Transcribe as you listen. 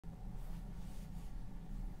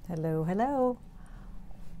Hello, hello.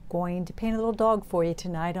 Going to paint a little dog for you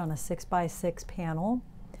tonight on a 6x6 panel.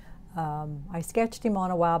 I sketched him on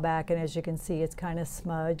a while back, and as you can see, it's kind of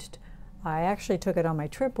smudged. I actually took it on my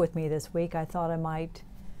trip with me this week. I thought I might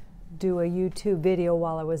do a YouTube video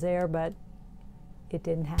while I was there, but it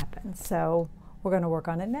didn't happen. So we're going to work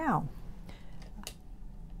on it now.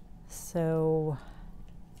 So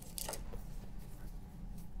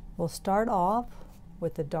we'll start off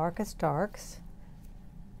with the darkest darks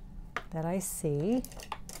that I see.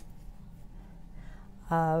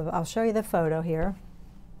 I'll show you the photo here.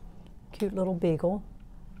 Cute little beagle.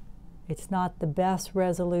 It's not the best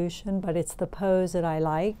resolution, but it's the pose that I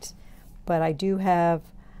liked. But I do have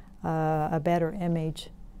a better image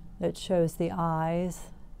that shows the eyes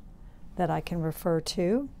that I can refer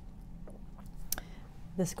to.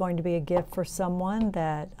 This is going to be a gift for someone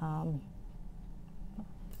that I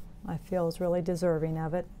feel is really deserving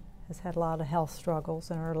of it. Has had a lot of health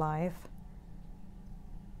struggles in her life.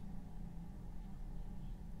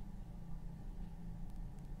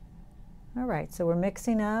 All right, so we're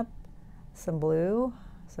mixing up some blue,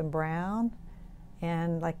 some brown,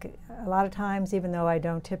 and like a lot of times, even though I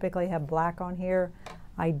don't typically have black on here,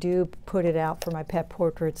 I do put it out for my pet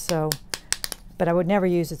portraits, but I would never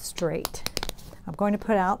use it straight. I'm going to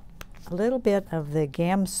put out a little bit of the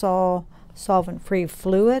Gamsol solvent-free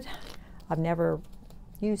fluid. I've never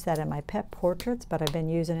used that in my pet portraits, but I've been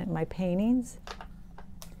using it in my paintings.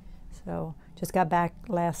 So just got back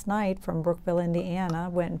last night from Brookville, Indiana.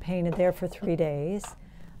 Went and painted there for 3 days,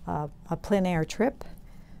 a plein air trip.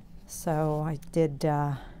 So I did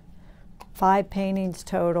 5 paintings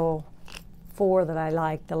total, 4 that I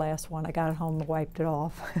liked. The last one I got at home and wiped it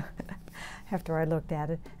off after I looked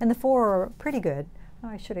at it. And the 4 are pretty good.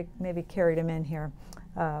 I should have maybe carried them in here.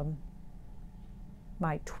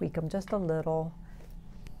 Might tweak them just a little.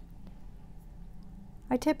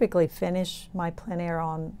 I typically finish my plein air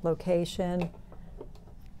on location.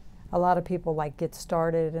 A lot of people like get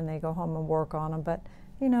started and they go home and work on them, but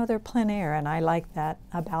you know, they're plein air, and I like that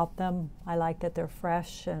about them. I like that they're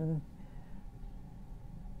fresh. And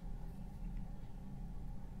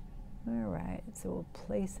all right, so we'll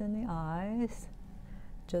place in the eyes,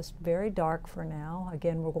 just very dark for now.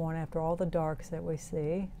 Again, we're going after all the darks that we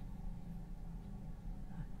see.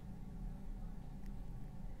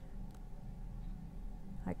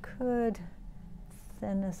 I could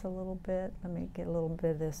thin this a little bit. Let me get a little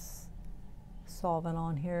bit of this solvent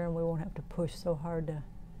on here, and we won't have to push so hard to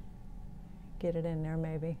get it in there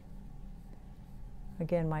maybe.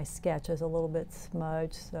 Again, my sketch is a little bit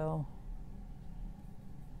smudged, so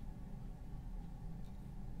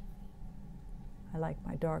I like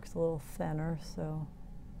my darks a little thinner, so.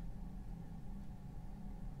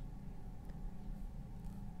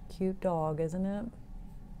 Cute dog, isn't it?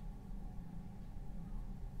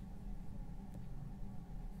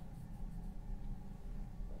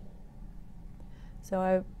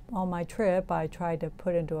 So on my trip, I tried to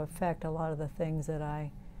put into effect a lot of the things that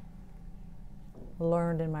I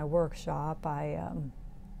learned in my workshop. I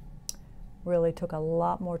really took a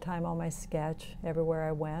lot more time on my sketch everywhere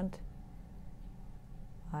I went.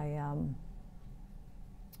 I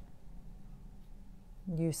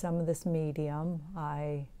used some of this medium.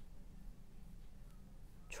 I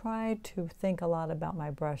tried to think a lot about my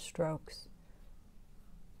brush strokes.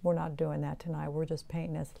 We're not doing that tonight. We're just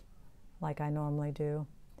painting this like I normally do.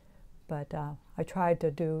 But I tried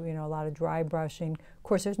to do, you know, a lot of dry brushing. Of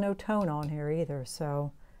course, there's no tone on here either,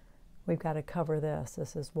 so we've got to cover this.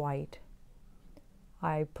 This is white.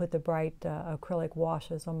 I put the bright acrylic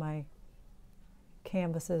washes on my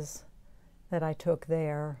canvases that I took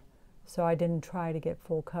there, so I didn't try to get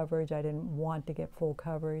full coverage. I didn't want to get full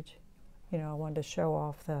coverage. You know, I wanted to show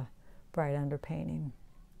off the bright underpainting.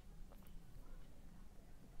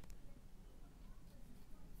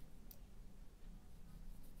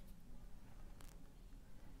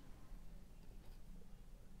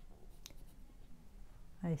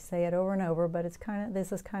 I say it over and over, but it's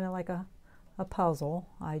this is kind of like a puzzle.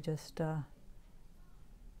 I just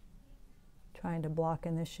trying to block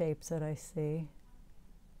in the shapes that I see.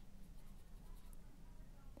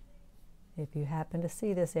 If you happen to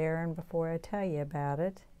see this, Aaron, before I tell you about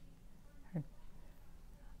it,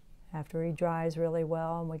 after he dries really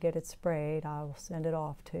well and we get it sprayed, I'll send it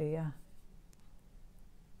off to you.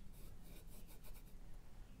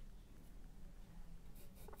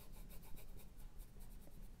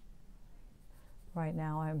 Right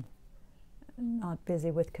now I'm not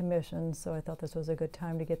busy with commissions, so I thought this was a good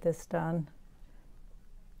time to get this done.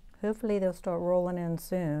 Hopefully they'll start rolling in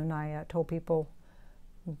soon. I told people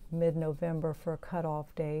mid-November for a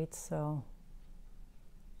cutoff date, so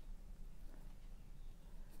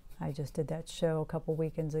I just did that show a couple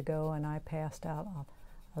weekends ago and I passed out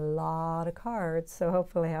a lot of cards, so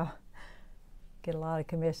hopefully I'll get a lot of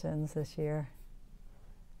commissions this year.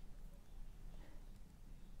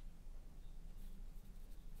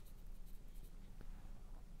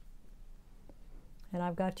 And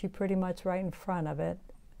I've got you pretty much right in front of it,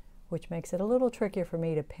 which makes it a little trickier for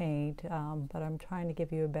me to paint, but I'm trying to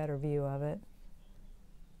give you a better view of it.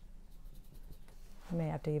 I may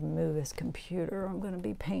have to even move this computer. I'm going to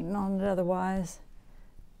be painting on it otherwise.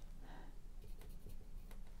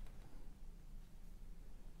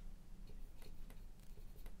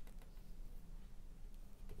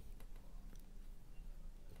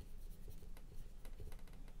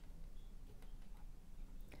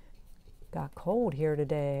 Got cold here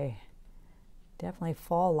today. Definitely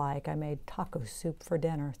fall-like. I made taco soup for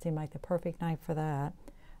dinner. Seemed like the perfect night for that.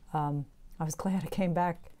 I was glad I came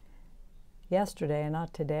back yesterday and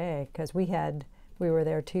not today, because we were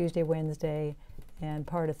there Tuesday, Wednesday, and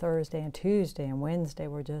part of Thursday, and Tuesday and Wednesday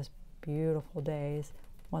were just beautiful days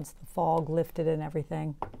once the fog lifted and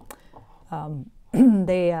everything.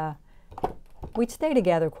 We'd stay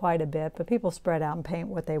together quite a bit, but people spread out and paint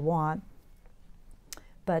what they want.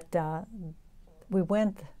 But we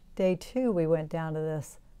went, day 2, we went down to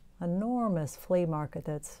this enormous flea market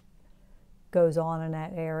that goes on in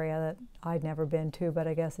that area that I'd never been to, but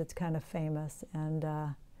I guess it's kind of famous. And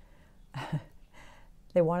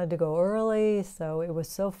they wanted to go early, so it was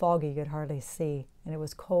so foggy you could hardly see. And it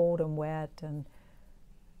was cold and wet, and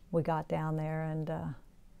we got down there, and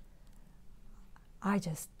I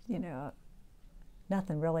just,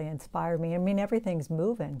 nothing really inspired me. I mean, everything's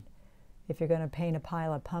moving. If you're going to paint a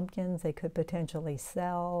pile of pumpkins, they could potentially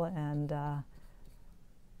sell, and I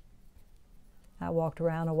walked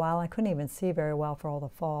around a while. I couldn't even see very well for all the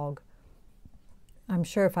fog. I'm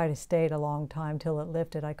sure if I'd have stayed a long time till it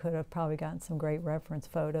lifted, I could have probably gotten some great reference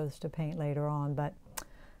photos to paint later on, but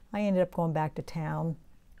I ended up going back to town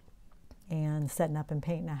and setting up and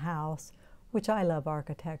painting a house, which I love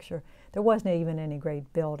architecture. There wasn't even any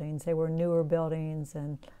great buildings. They were newer buildings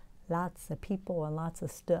and lots of people and lots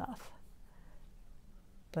of stuff.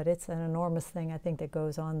 But it's an enormous thing, I think, that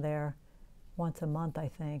goes on there once a month, I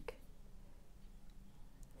think.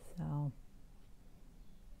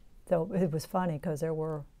 So it was funny because there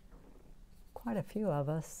were quite a few of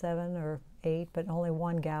us, 7 or 8, but only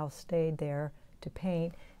one gal stayed there to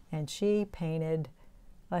paint, and she painted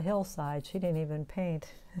a hillside. She didn't even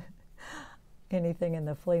paint anything in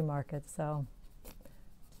the flea market, so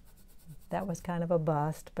that was kind of a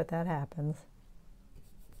bust, but that happens.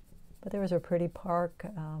 But there was a pretty park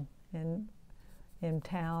in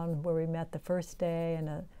town where we met the first day, and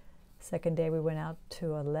the second day we went out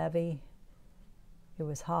to a levee. It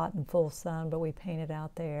was hot and full sun, but we painted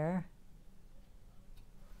out there.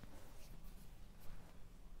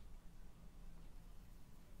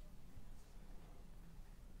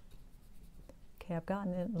 Okay, I've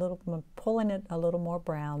gotten it I'm pulling it a little more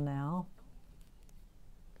brown now.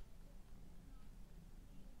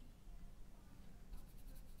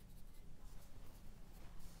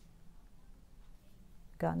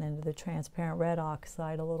 Gotten into the transparent red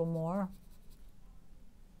oxide a little more.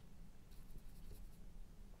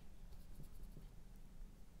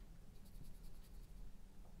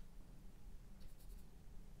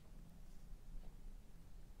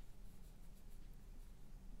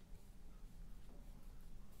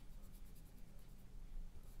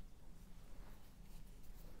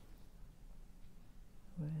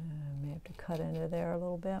 May have to cut into there a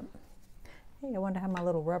little bit. Hey, I wonder how my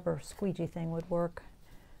little rubber squeegee thing would work.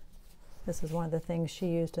 This is one of the things she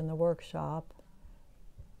used in the workshop,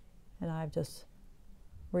 and I've just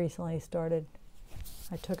recently started,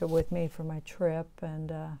 I took it with me for my trip,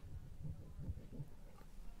 and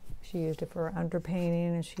she used it for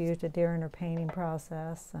underpainting, and she used it during her painting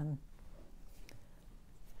process, and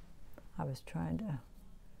I was trying to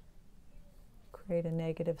create a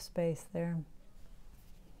negative space there.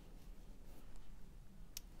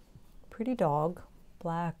 Pretty dog,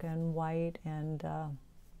 black and white, and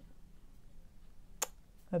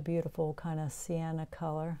a beautiful kind of sienna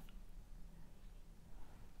color.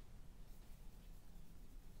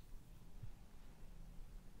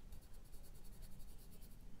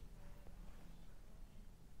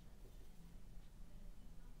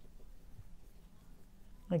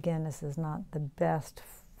 Again, this is not the best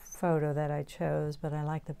photo that I chose, but I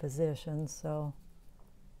like the position, so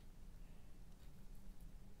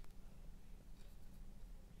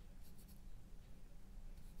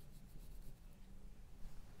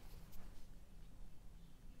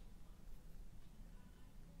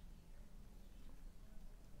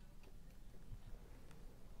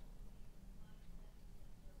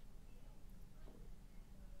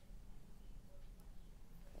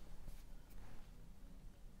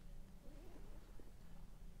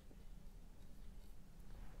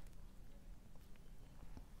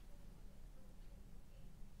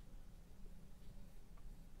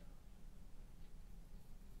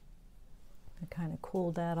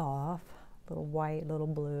cooled that off. Little white, little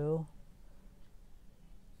blue.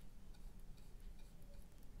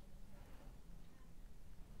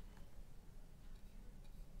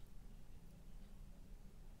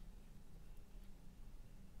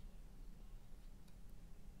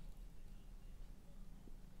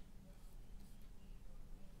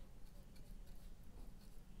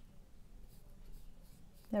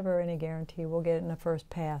 Never any guarantee we'll get it in the first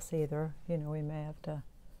pass either. You know, we may have to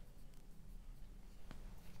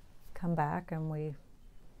come back, and if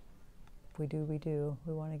we do, we do.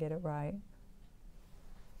 We want to get it right.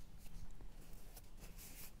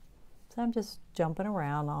 So I'm just jumping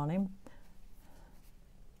around on him.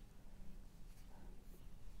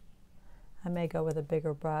 I may go with a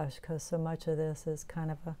bigger brush because so much of this is kind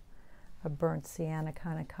of a burnt sienna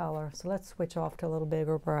kind of color. So let's switch off to a little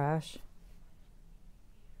bigger brush.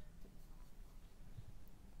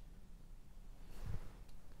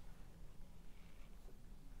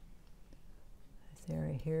 This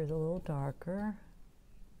area here is a little darker.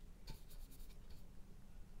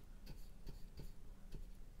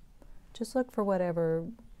 Just look for whatever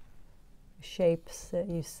shapes that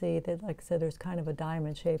you see. That, like I said, there's kind of a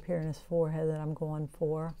diamond shape here in his forehead that I'm going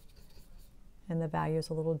for, and the value is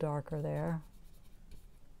a little darker there.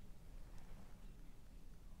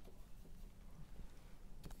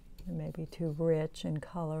 It may be too rich in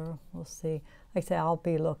color. We'll see. Like I say, I'll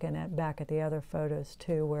be looking back at the other photos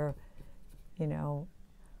too, where, you know,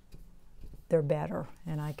 they're better,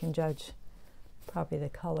 and I can judge probably the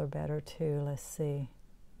color better too. Let's see.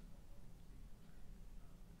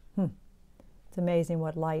 It's amazing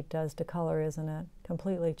what light does to color, isn't it?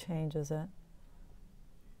 Completely changes it.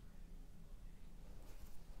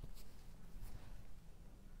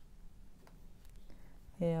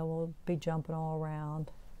 Yeah, we'll be jumping all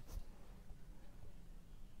around.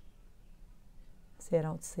 See, I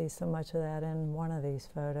don't see so much of that in one of these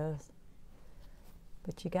photos.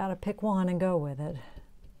 But you got to pick one and go with it.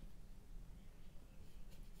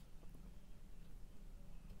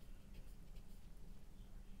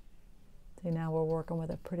 See, now we're working with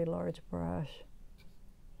a pretty large brush.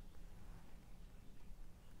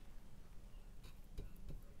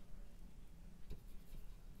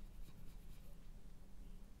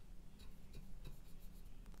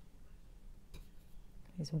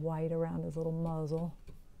 He's white around his little muzzle.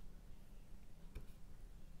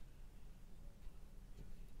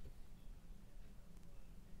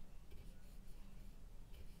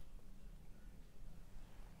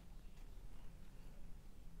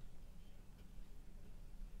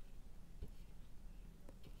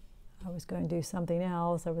 I was going to do something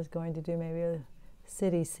else. I was going to do maybe a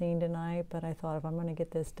city scene tonight, but I thought if I'm going to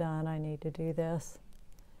get this done, I need to do this.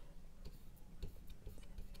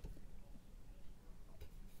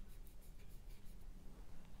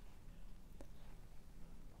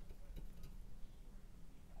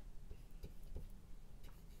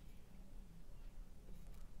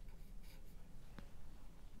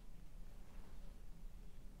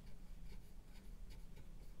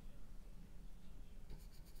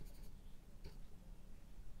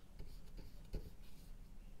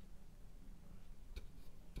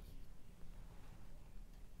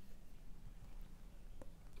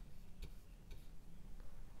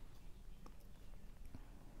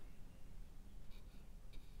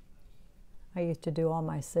 I used to do all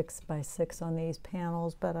my 6x6 on these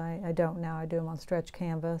panels, but I don't now. I do them on stretch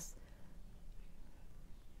canvas.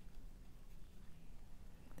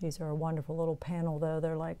 These are a wonderful little panel though.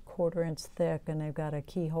 They're like 1/4 inch thick, and they've got a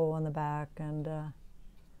keyhole in the back, and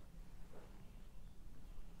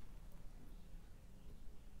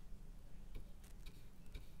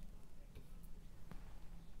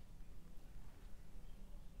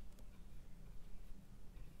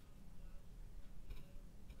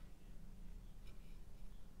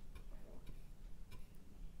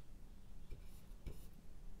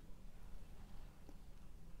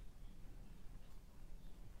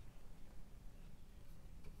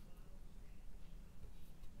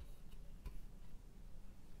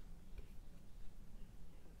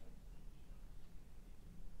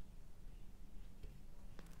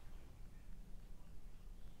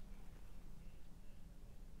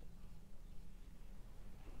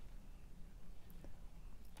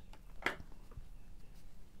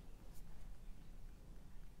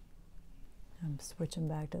I'm switching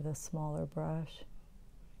back to the smaller brush.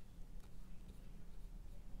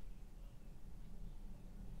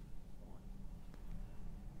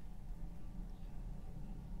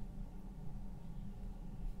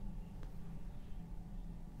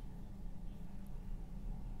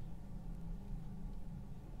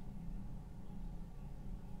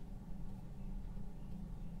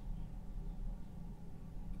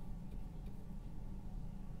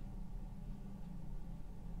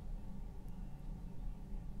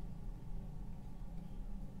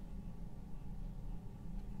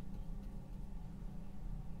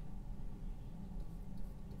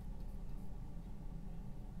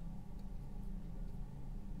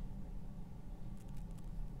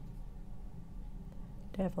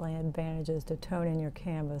 Definitely advantages to tone in your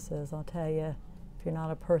canvases. I'll tell you, if you're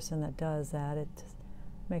not a person that does that, it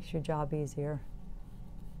makes your job easier.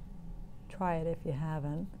 Try it if you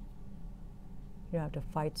haven't. You don't have to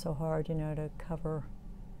fight so hard, you know, to cover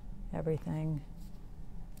everything.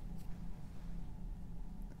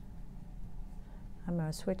 I'm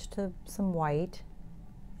going to switch to some white,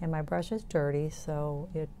 and my brush is dirty, so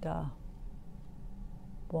it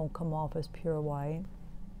won't come off as pure white.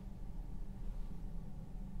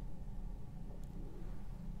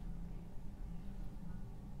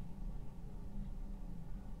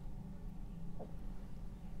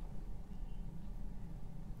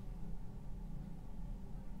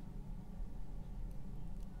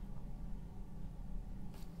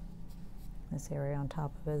 This area on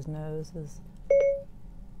top of his nose is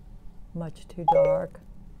much too dark.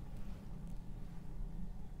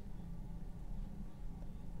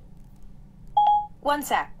 One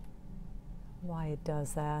sec. Why it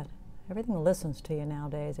does that? Everything listens to you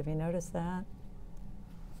nowadays. Have you noticed that?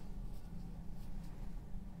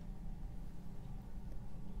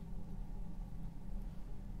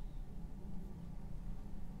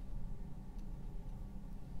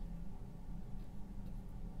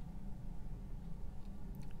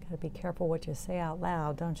 Gotta be careful what you say out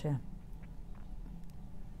loud, don't you?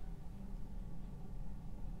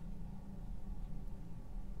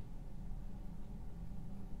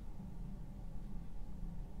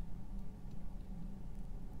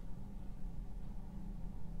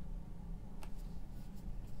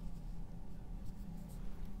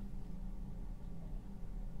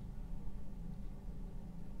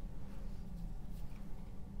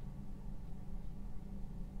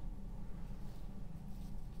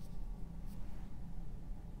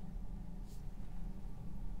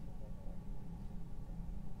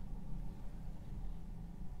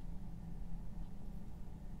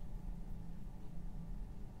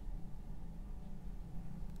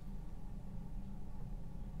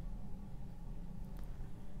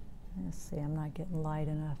 Let's see, I'm not getting light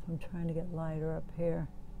enough. I'm trying to get lighter up here,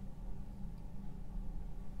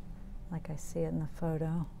 like I see it in the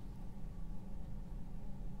photo.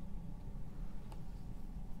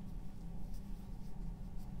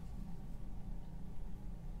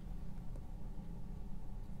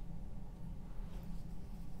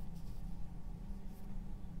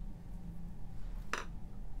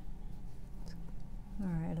 All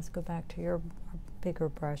right, let's go back to your bigger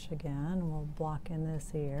brush again. We'll block in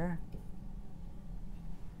this ear.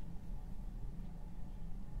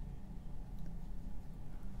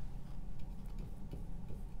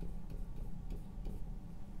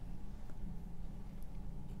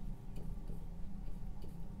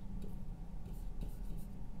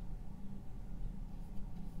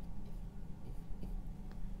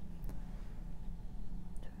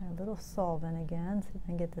 Try a little solvent again, see if I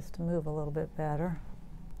can get this to move a little bit better.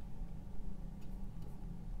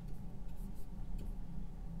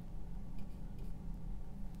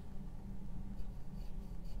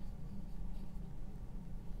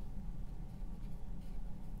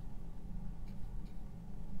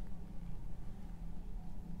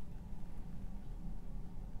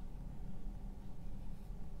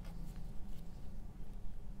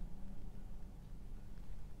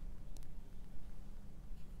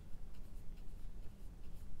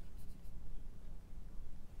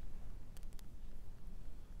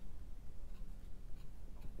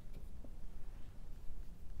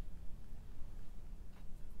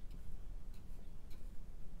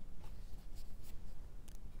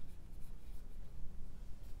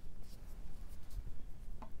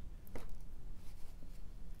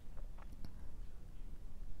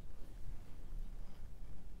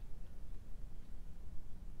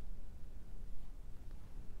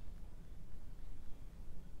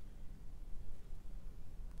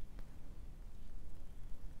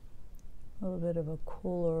 A little bit of a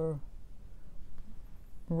cooler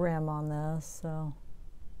rim on this, so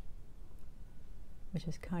which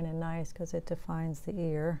is kind of nice because it defines the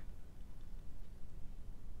ear.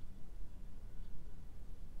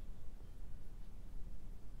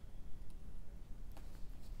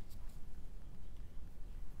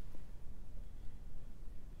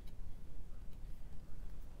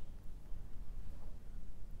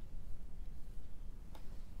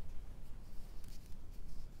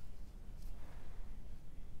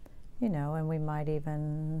 You know, and we might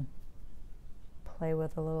even play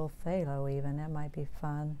with a little phthalo even. That might be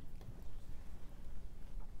fun.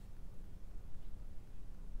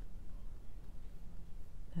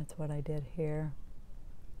 That's what I did here.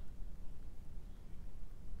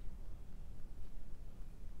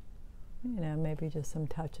 You know, maybe just some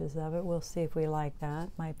touches of it. We'll see if we like that.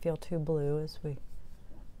 Might feel too blue as we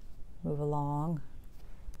move along.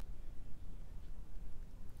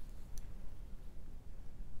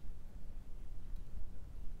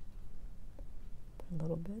 Put a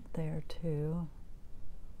little bit there too.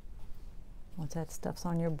 Once that stuff's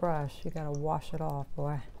on your brush, you gotta wash it off,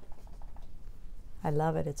 boy. I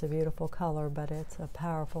love it. It's a beautiful color, but it's a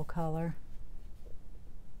powerful color.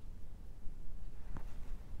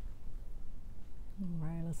 All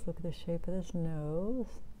right, let's look at the shape of this nose.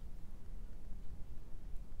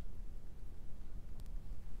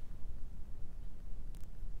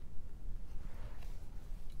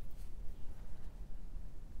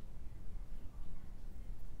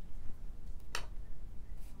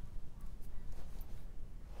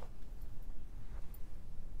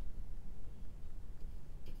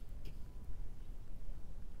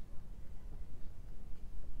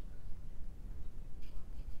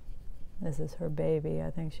 This is her baby. I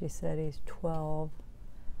think she said he's 12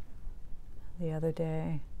 the other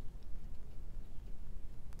day.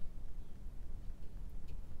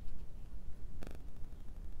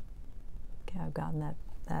 Okay, I've gotten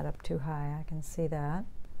that up too high. I can see that.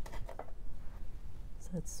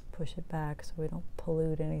 So let's push it back so we don't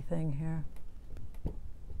pollute anything here.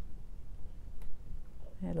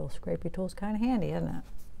 That little scrapey tool's kind of handy, isn't it?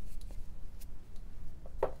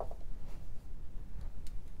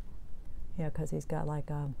 Yeah, because he's got like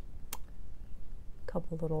a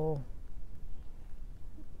couple little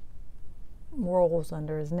rolls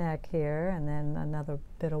under his neck here, and then another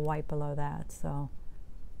bit of white below that. So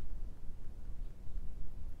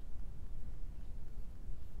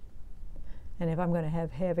and if I'm going to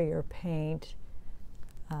have heavier paint,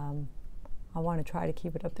 I want to try to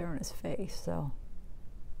keep it up there on his face. So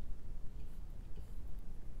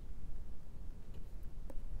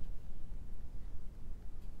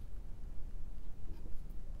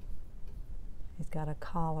he's got a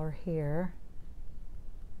collar here.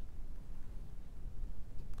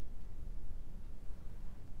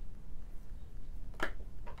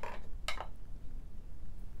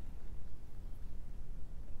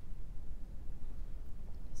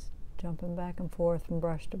 Just jumping back and forth from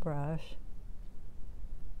brush to brush.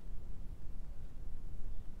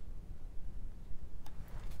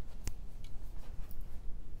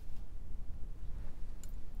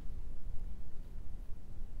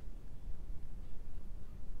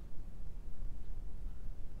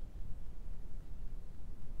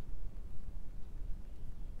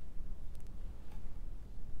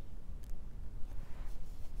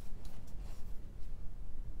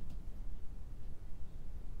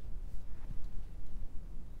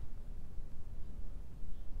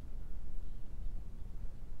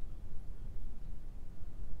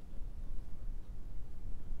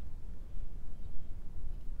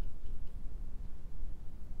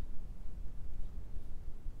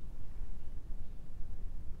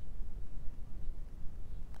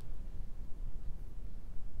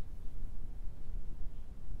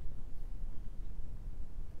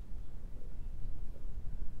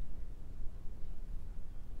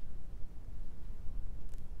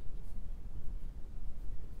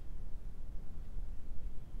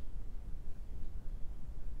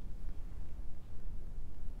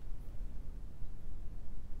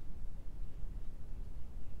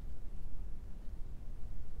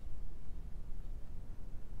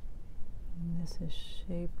 This is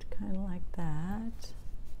shaped kind of like that.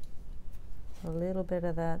 So a little bit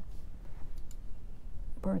of that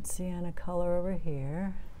burnt sienna color over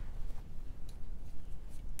here.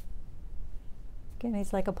 Again,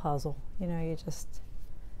 he's like a puzzle. You know, you just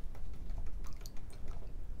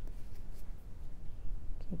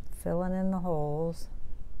keep filling in the holes.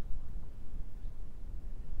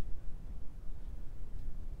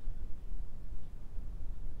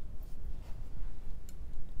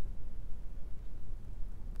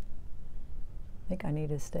 I think I need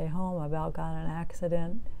to stay home. I about got in an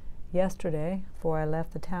accident yesterday before I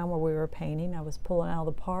left the town where we were painting. I was pulling out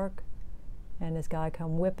of the park and this guy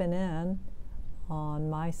come whipping in on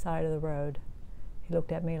my side of the road. He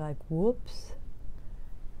looked at me like, whoops.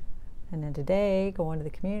 And then today, going to the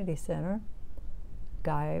community center,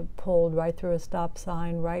 guy pulled right through a stop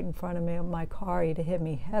sign right in front of me, my car. He'd have hit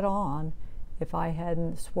me head on if I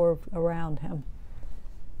hadn't swerved around him.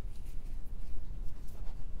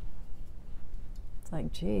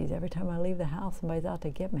 Like, geez, every time I leave the house, somebody's out to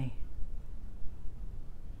get me.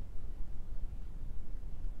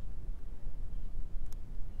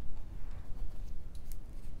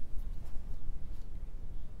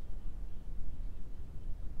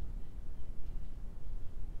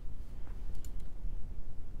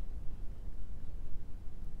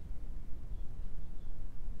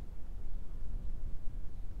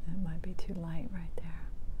 That might be too light right there.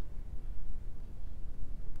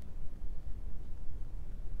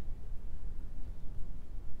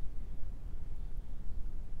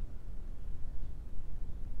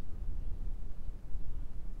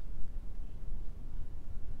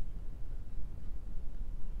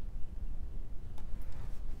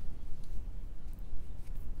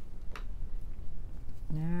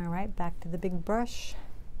 right, back to the big brush.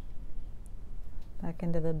 Back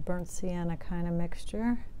into the burnt sienna kind of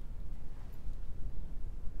mixture.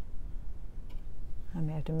 I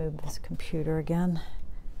may have to move this computer again.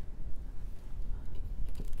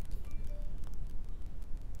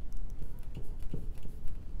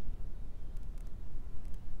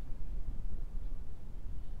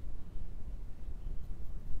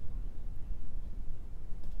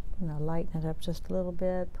 I'm going to lighten it up just a little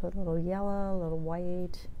bit, put a little yellow, a little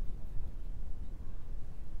white,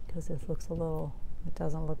 because this looks a little, it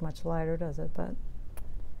doesn't look much lighter, does it? But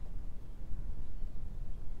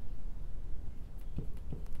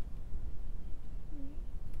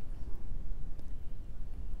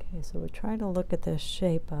okay, so we try to look at the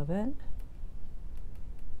shape of it.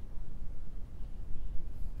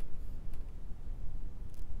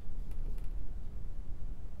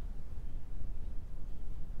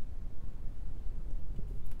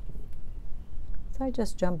 I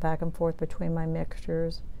just jump back and forth between my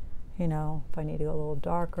mixtures, you know, if I need to go a little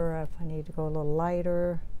darker, if I need to go a little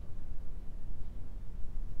lighter.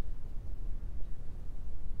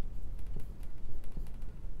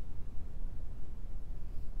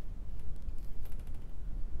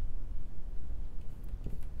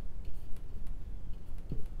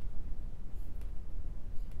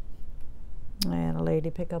 I had a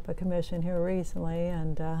lady pick up a commission here recently,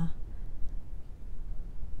 and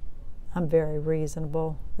I'm very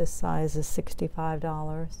reasonable. This size is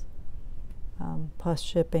 $65 plus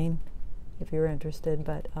shipping if you're interested,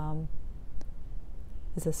 but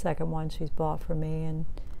it's the second one she's bought for me,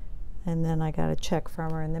 and then I got a check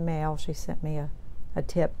from her in the mail. She sent me a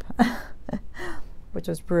tip, which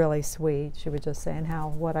was really sweet. She was just saying how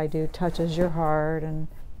what I do touches your heart and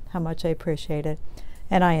how much I appreciate it.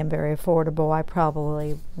 And I am very affordable. I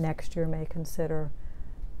probably next year may consider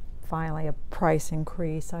finally a price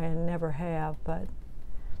increase. I never have, but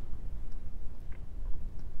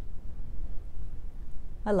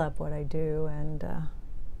I love what I do, and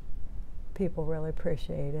people really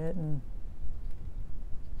appreciate it. And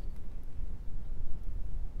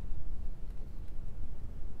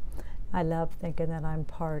I love thinking that I'm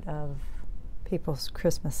part of people's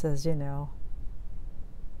Christmases, you know.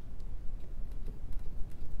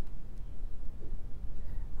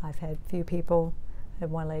 I've had a few people. I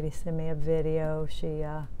had one lady send me a video.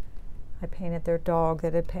 I painted their dog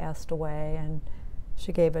that had passed away, and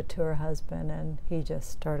she gave it to her husband, and he just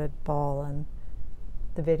started bawling.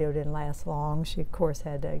 The video didn't last long. She, of course,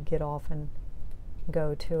 had to get off and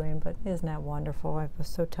go to him, but isn't that wonderful? I was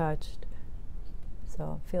so touched.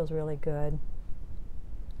 So it feels really good.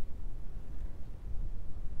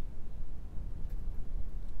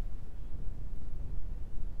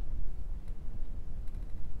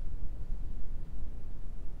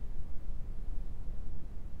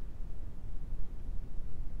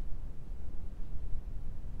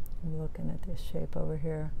 I'm looking at this shape over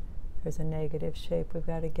here. There's a negative shape we've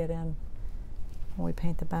got to get in when we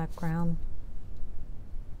paint the background.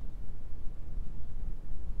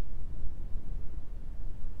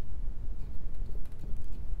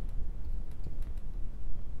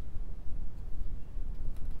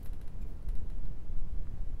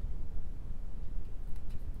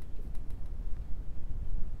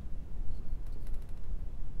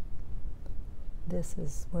 This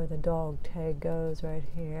is where the dog tag goes, right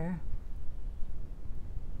here.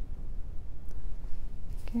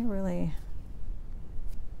 Can't really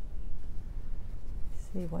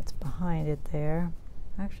see what's behind it there.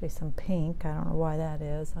 Actually some pink. I don't know why that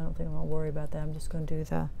is. I don't think I'm going to worry about that. I'm just going to do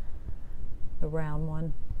the round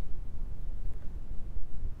one.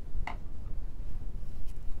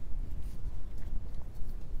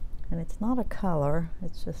 And it's not a color,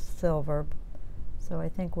 it's just silver. So I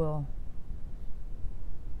think we'll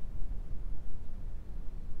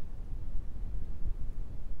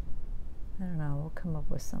I don't know, we'll come up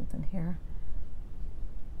with something here.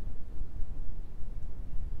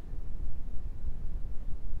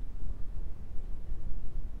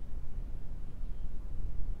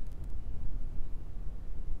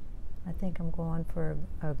 I think I'm going for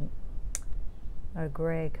a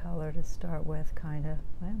gray color to start with, kind of.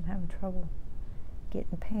 I'm having trouble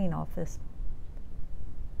getting paint off this.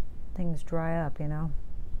 Things dry up, you know.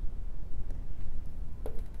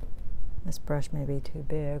 This brush may be too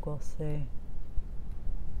big, we'll see.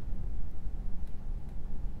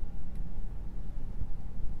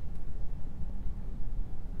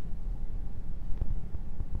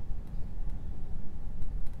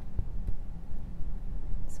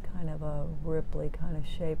 It's kind of a ripply kind of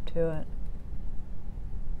shape to it.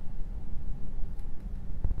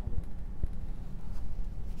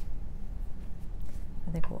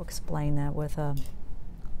 I think we'll explain that with a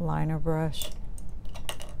liner brush.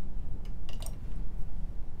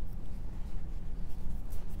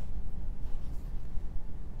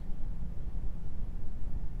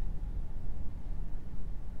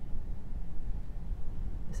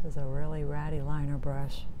 This is a really ratty liner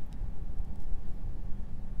brush.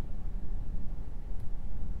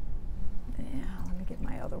 Yeah, let me get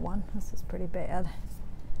my other one. This is pretty bad.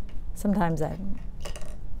 Sometimes that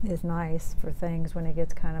is nice for things when it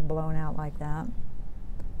gets kind of blown out like that.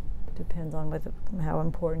 Depends on how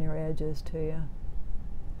important your edge is to you.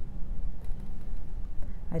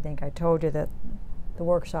 I think I told you that the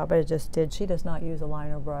workshop I just did, she does not use a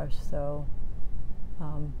liner brush, so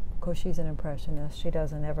of course she's an impressionist. She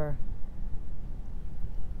doesn't ever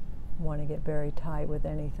want to get very tight with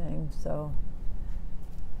anything, so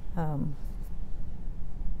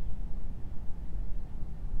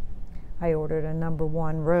I ordered a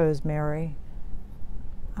 #1 rosemary.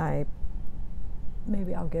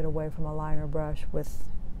 Maybe I'll get away from a liner brush with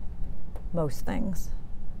most things,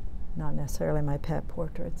 not necessarily my pet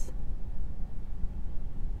portraits.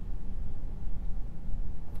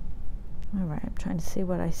 All right, I'm trying to see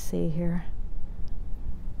what I see here.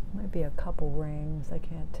 Might be a couple rings, I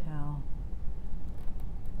can't tell.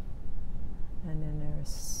 And then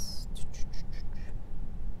there's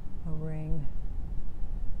a ring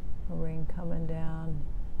coming down.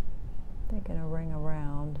 Thinking a ring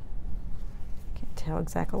around. Can't tell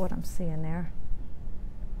exactly what I'm seeing there.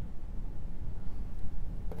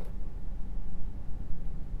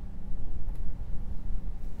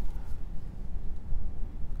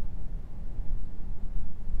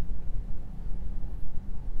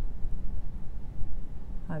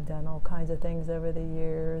 I've done all kinds of things over the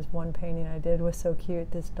years. One painting I did was so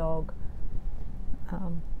cute. This dog,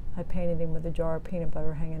 I painted him with a jar of peanut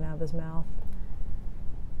butter hanging out of his mouth.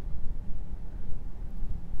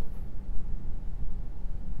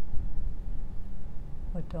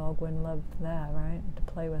 What dog wouldn't love that, right? To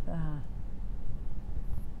play with that.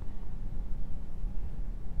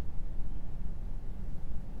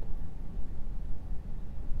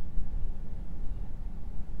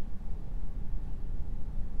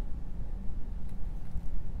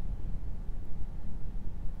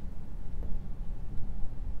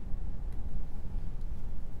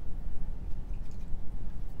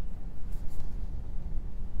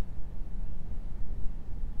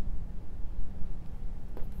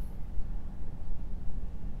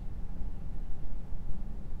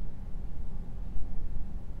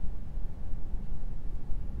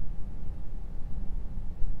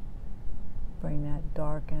 Bring that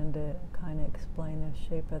dark in to kind of explain the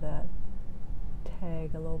shape of that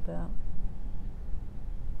tag a little bit.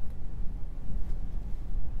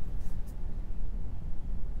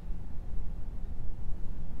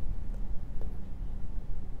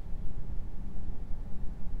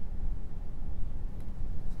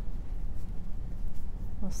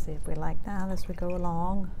 We'll see if we like that as we go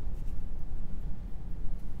along.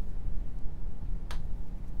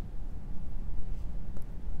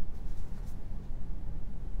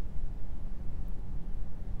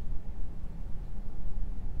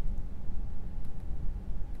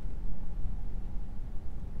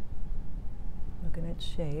 Looking at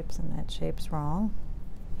shapes, and that shape's wrong.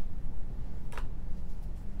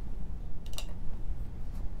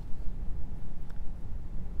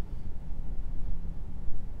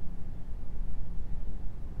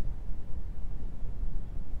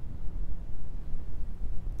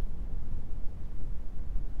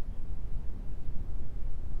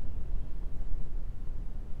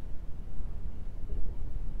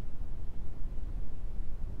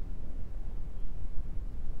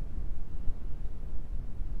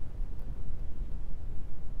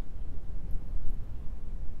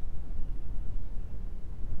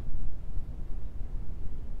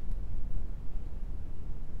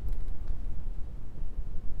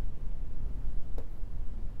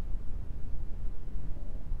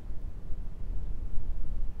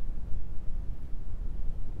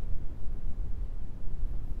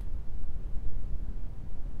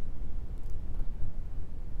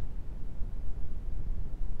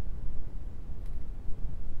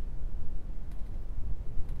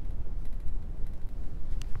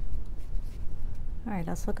 All right,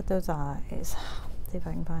 let's look at those eyes. See if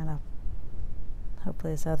I can find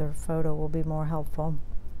hopefully this other photo will be more helpful.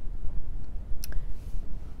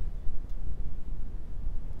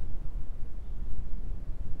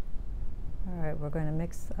 All right, we're going to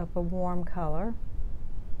mix up a warm color,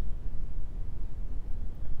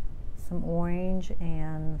 some orange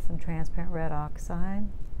and some transparent red oxide.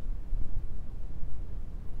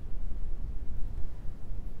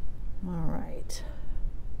 All right.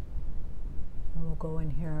 We'll go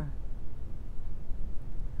in here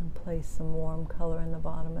and place some warm color in the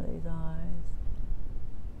bottom of these eyes.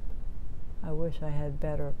 I wish I had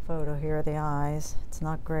better photo here of the eyes. It's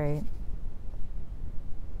not great.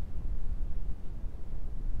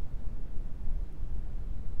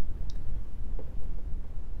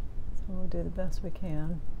 So we'll do the best we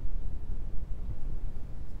can.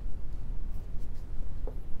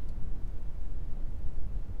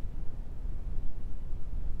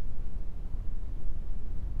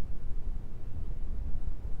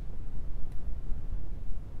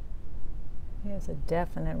 He has a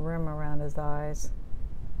definite rim around his eyes,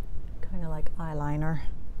 kind of like eyeliner.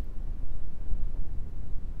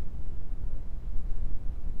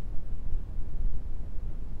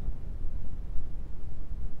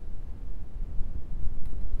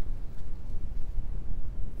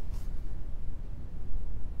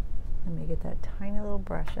 Let me get that tiny little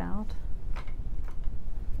brush out.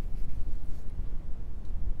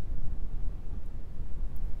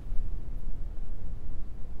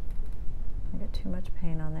 Too much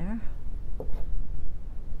paint on there.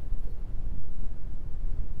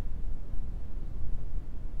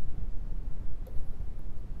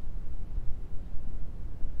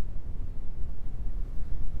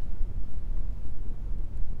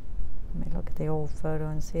 Let me look at the old photo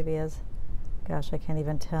and see if he has, gosh, I can't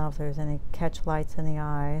even tell if there's any catch lights in the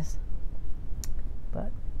eyes, but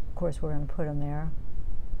of course we're going to put them there.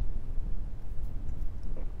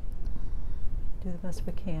 Do the best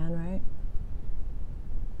we can, right?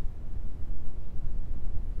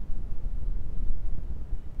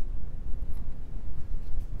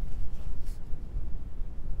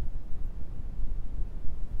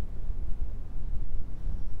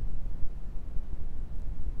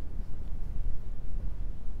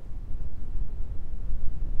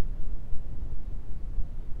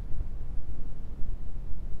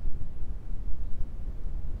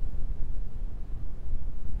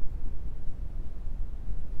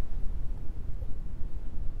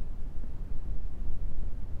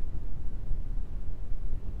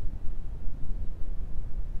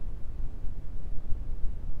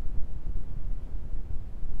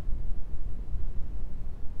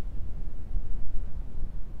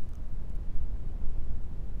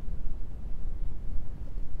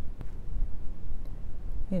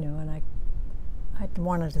 You know, and I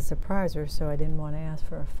wanted to surprise her, so I didn't want to ask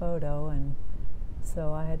for a photo, and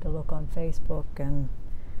so I had to look on Facebook and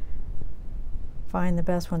find the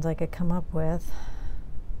best ones I could come up with.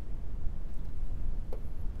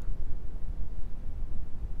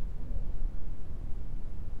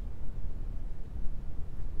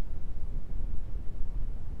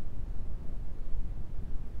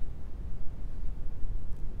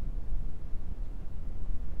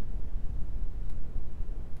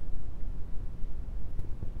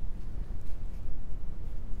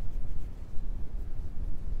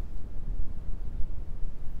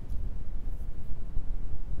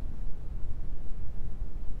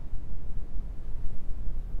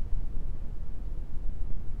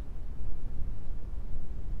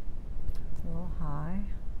 High.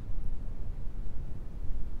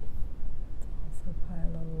 It's also probably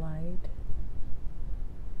a little light.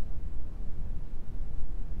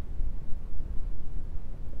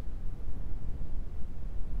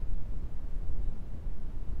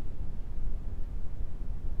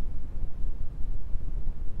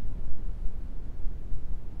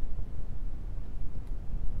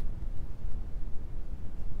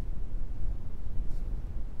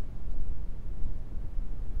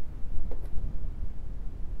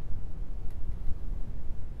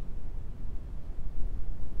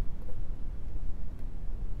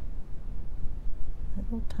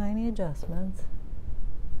 Little tiny adjustments.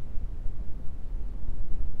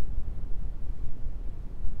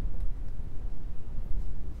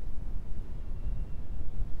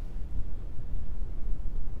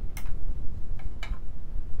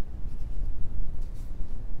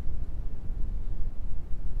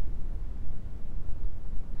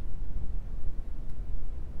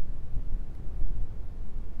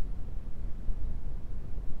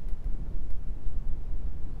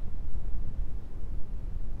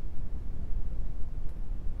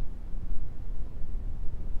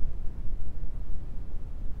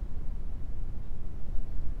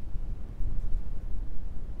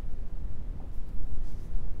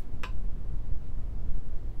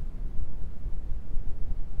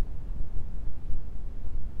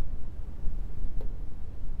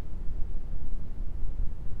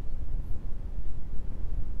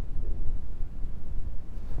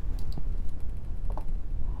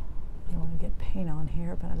 Paint on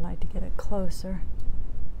here, but I'd like to get it closer.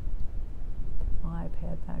 My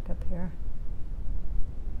iPad back up here.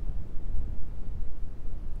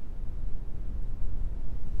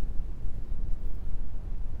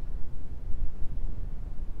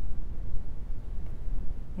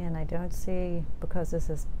 And I don't see, because this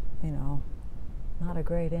is, you know, not a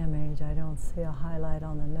great image, I don't see a highlight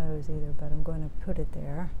on the nose either, but I'm going to put it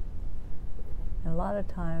there. And a lot of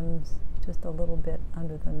times, just a little bit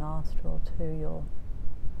under the nostril too, you'll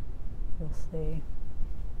see.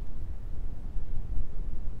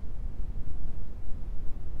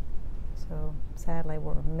 So sadly,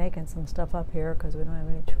 we're making some stuff up here because we don't have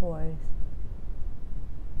any choice.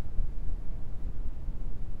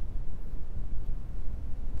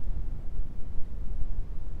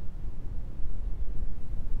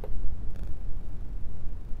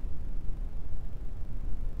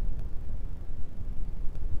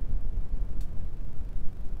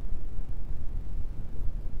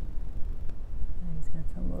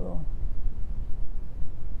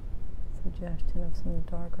 Suggestion of some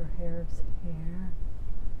darker hairs here.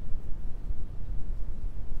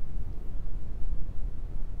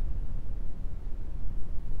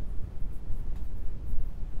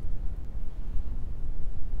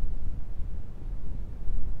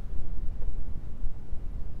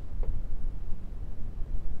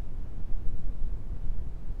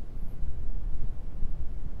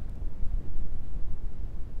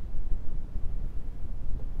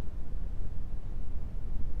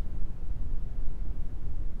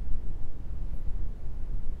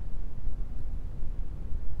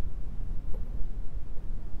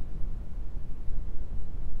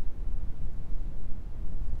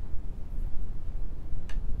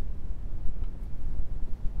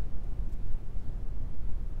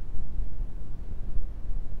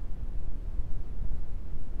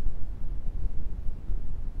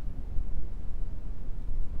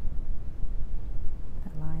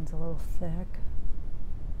 A little thick.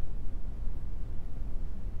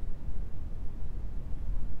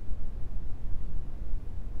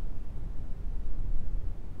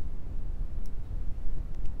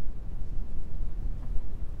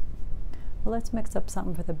 Well, let's mix up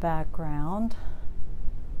something for the background.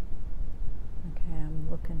 Okay, I'm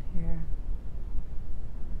looking here.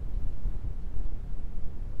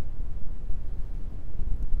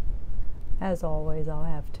 As always, I'll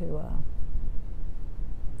have to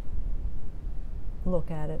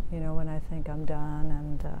look at it, you know, when I think I'm done,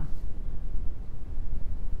 and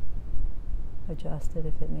adjust it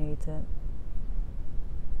if it needs it.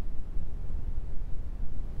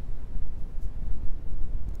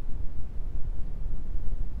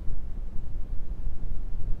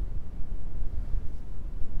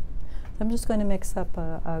 So I'm just going to mix up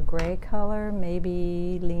a gray color,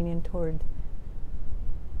 maybe leaning toward,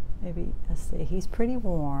 maybe, let's see, he's pretty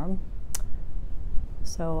warm.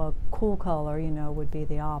 So a cool color, you know, would be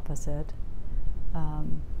the opposite. But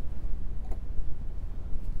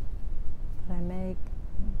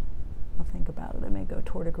I'll think about it. I may go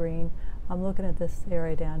toward a green. I'm looking at this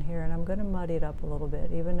area down here, and I'm going to muddy it up a little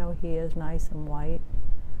bit, even though he is nice and white,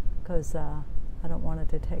 because I don't want it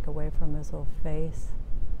to take away from his little face.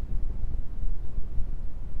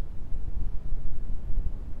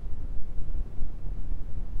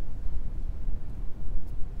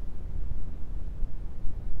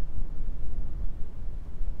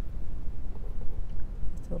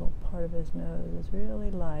 Little part of his nose is really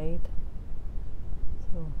light,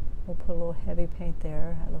 so we'll put a little heavy paint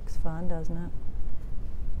there. That looks fun, doesn't it?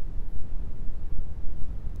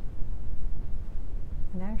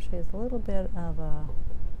 And actually it's a little bit of a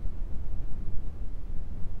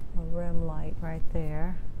rim light right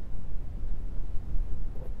there.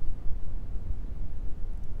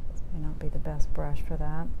 This may not be the best brush for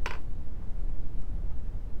that.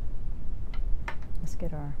 Let's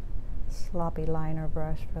get our sloppy liner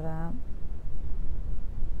brush for that.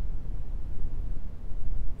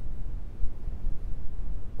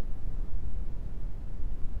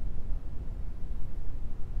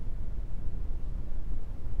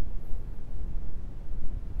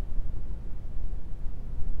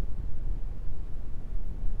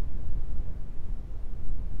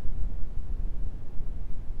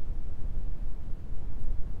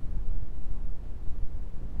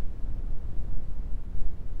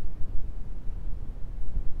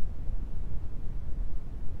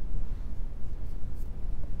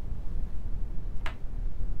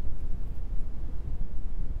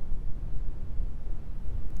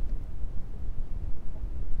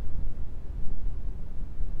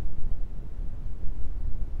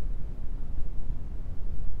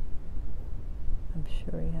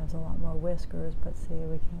 Sure, he has a lot more whiskers, but see,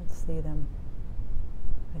 we can't see them.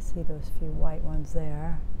 I see those few white ones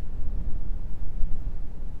there.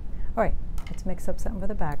 All right, let's mix up something for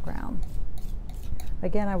the background.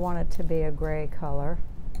 Again, I want it to be a gray color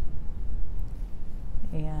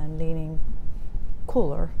and leaning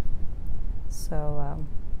cooler. So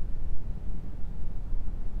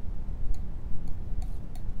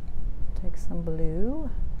Take some blue.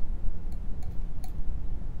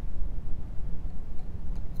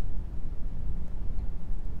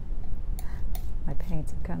 My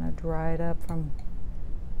paints have kind of dried up from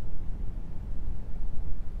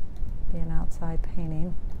being outside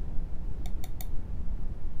painting.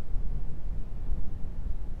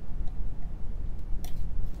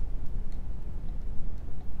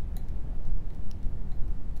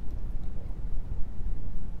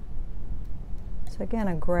 So again,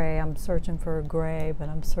 a gray. I'm searching for a gray, but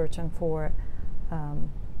I'm searching for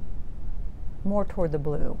more toward the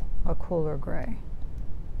blue, a cooler gray.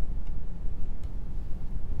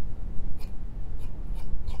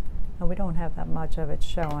 Now, we don't have that much of it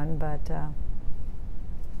showing, but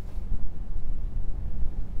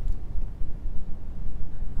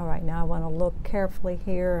all right, now I want to look carefully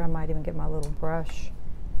here. I might even get my little brush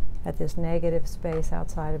at this negative space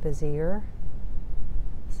outside of his ear.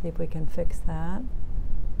 See if we can fix that.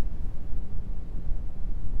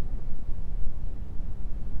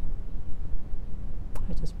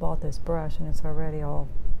 I just bought this brush and it's already all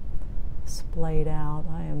splayed out.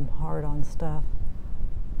 I am hard on stuff.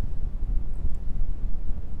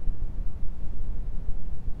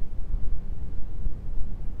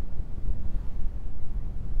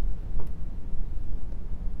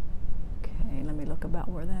 Okay, let me look about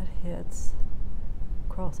where that hits.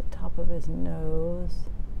 Across the top of his nose.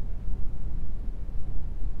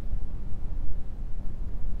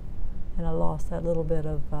 And I lost that little bit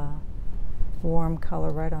of warm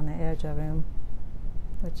color right on the edge of him,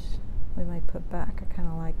 which we might put back. I kind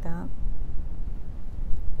of like that.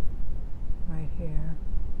 Right here.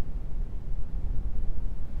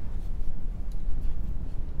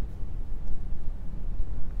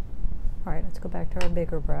 All right, let's go back to our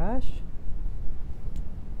bigger brush.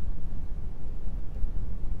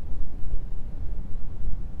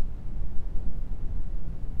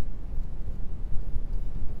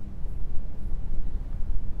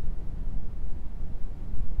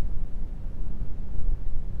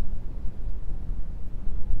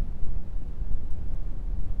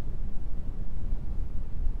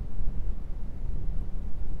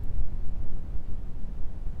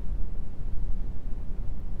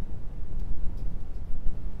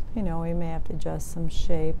 You know, we may have to adjust some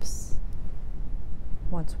shapes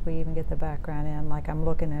once we even get the background in, like I'm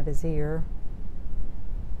looking at his ear.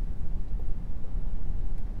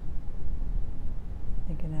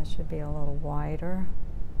 Thinking that should be a little wider.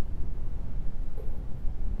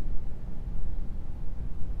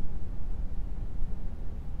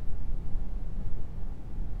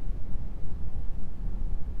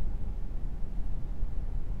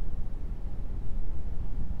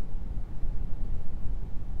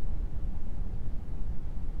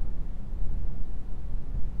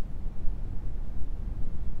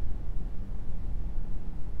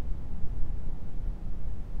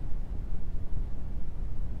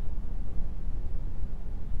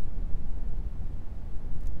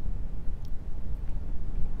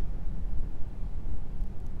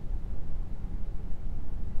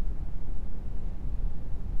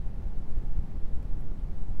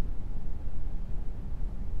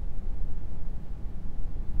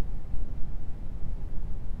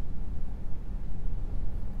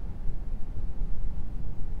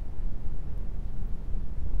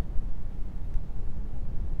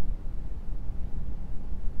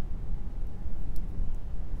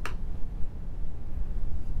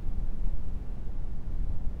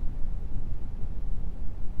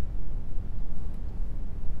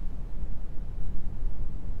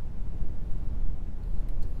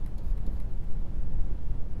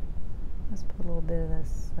 Let's put a little bit of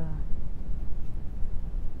this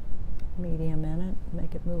medium in it,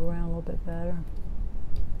 make it move around a little bit better.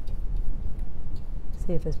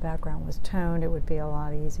 See, if his background was toned, it would be a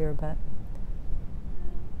lot easier, but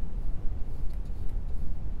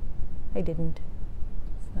I didn't.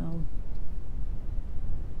 So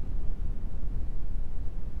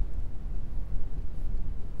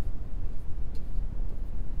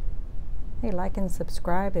hey, like and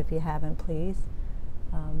subscribe if you haven't, please.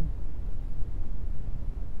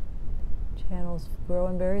 Channel's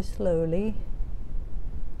growing very slowly,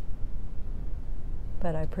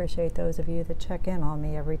 but I appreciate those of you that check in on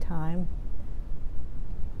me every time.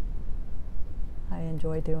 I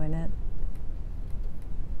enjoy doing it.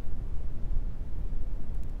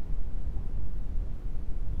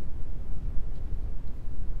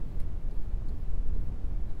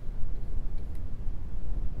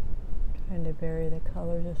 Trying to vary the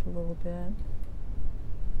color just a little bit.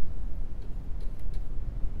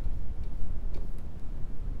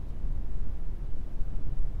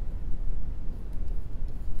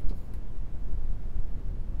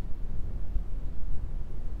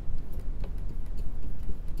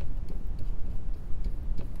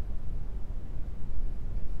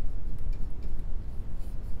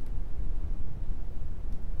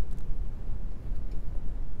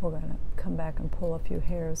 we're going to come back and pull a few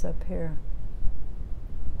hairs up here.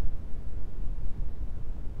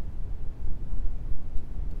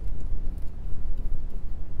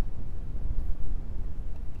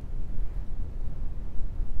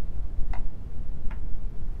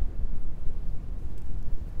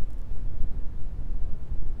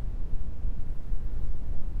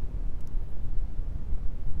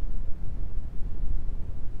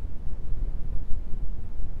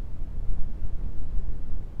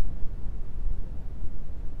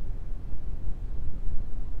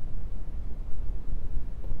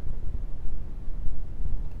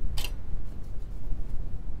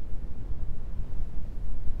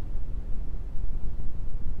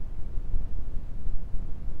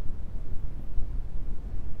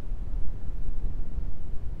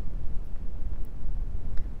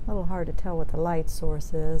 A little hard to tell what the light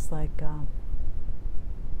source is, like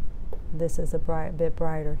this is a bit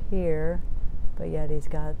brighter here, but yet he's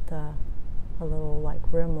got a little like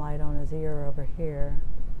rim light on his ear over here,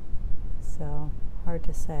 so hard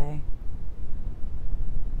to say.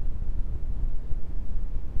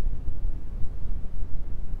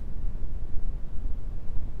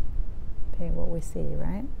 Paint what we see,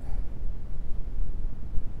 right?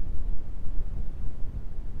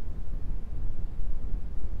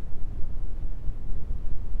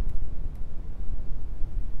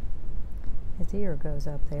 His ear goes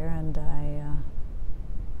up there, and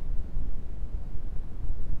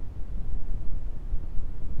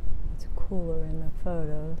it's cooler in the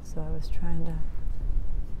photo, so I was trying to,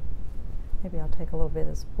 maybe I'll take a little bit of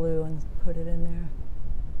this blue and put it in there.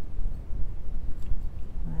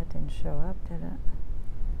 Well, that didn't show up, did it?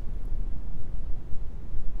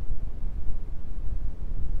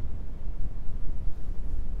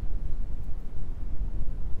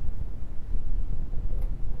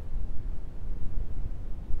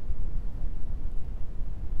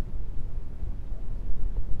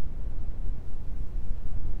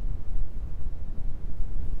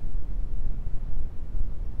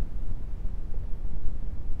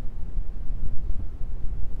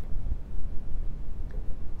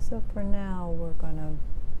 So for now, we're going to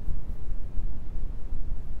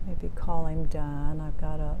maybe call him done. I've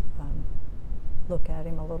got to look at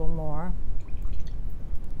him a little more.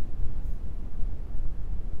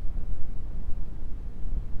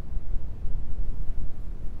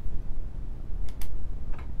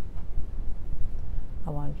 I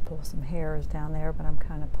wanted to pull some hairs down there, but I'm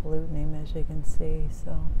kind of polluting him, as you can see,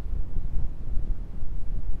 so.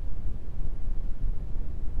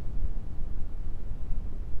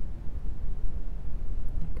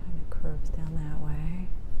 Curves down that way.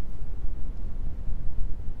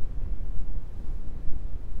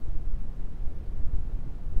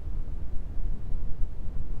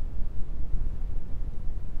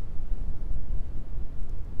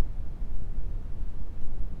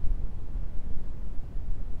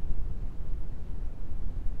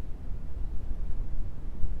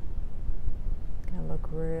 Gotta look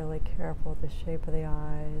really careful with the shape of the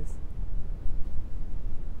eyes.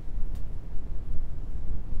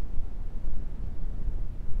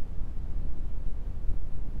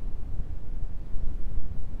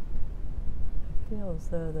 I feel as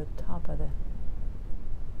though the top of the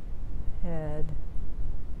head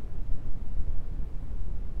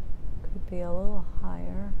could be a little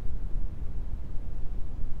higher.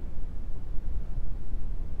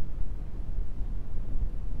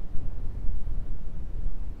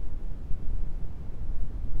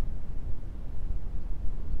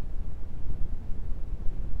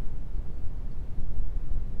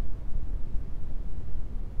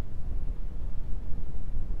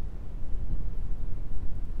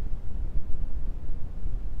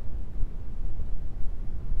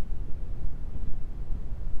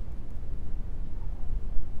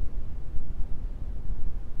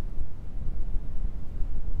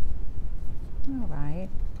 All right,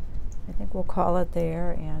 I think we'll call it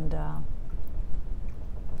there, and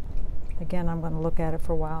again, I'm going to look at it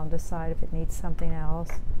for a while and decide if it needs something else.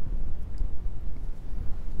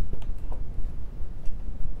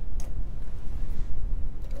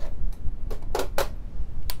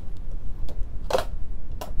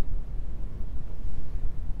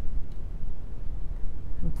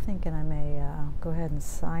 I'm thinking I may go ahead and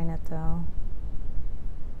sign it, though.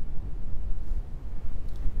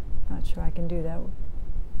 Not sure I can do that.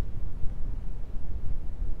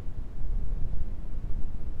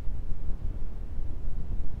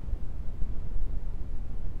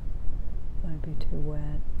 Might be too wet.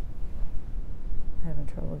 I'm having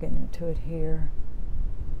trouble getting it to it here.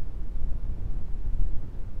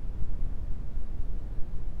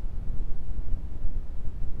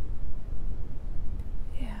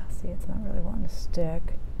 Yeah, See, it's not really wanting to stick.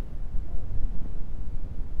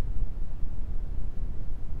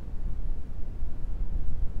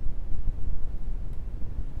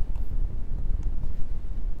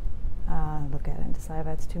 Look at it and decide if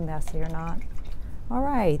it's too messy or not. All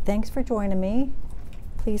right, thanks for joining me.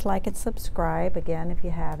 Please like and subscribe again if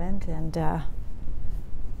you haven't, and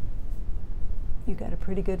you got a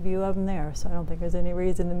pretty good view of them there, so I don't think there's any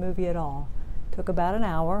reason to move you at all. Took about an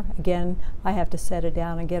hour. Again, I have to set it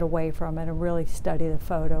down and get away from it and really study the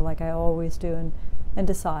photo like I always do, and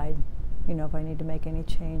decide, you know, if I need to make any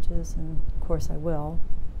changes, and of course I will.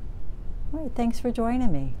 All right, thanks for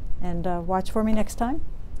joining me, and watch for me next time,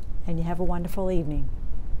 and you have a wonderful evening.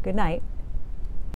 Good night.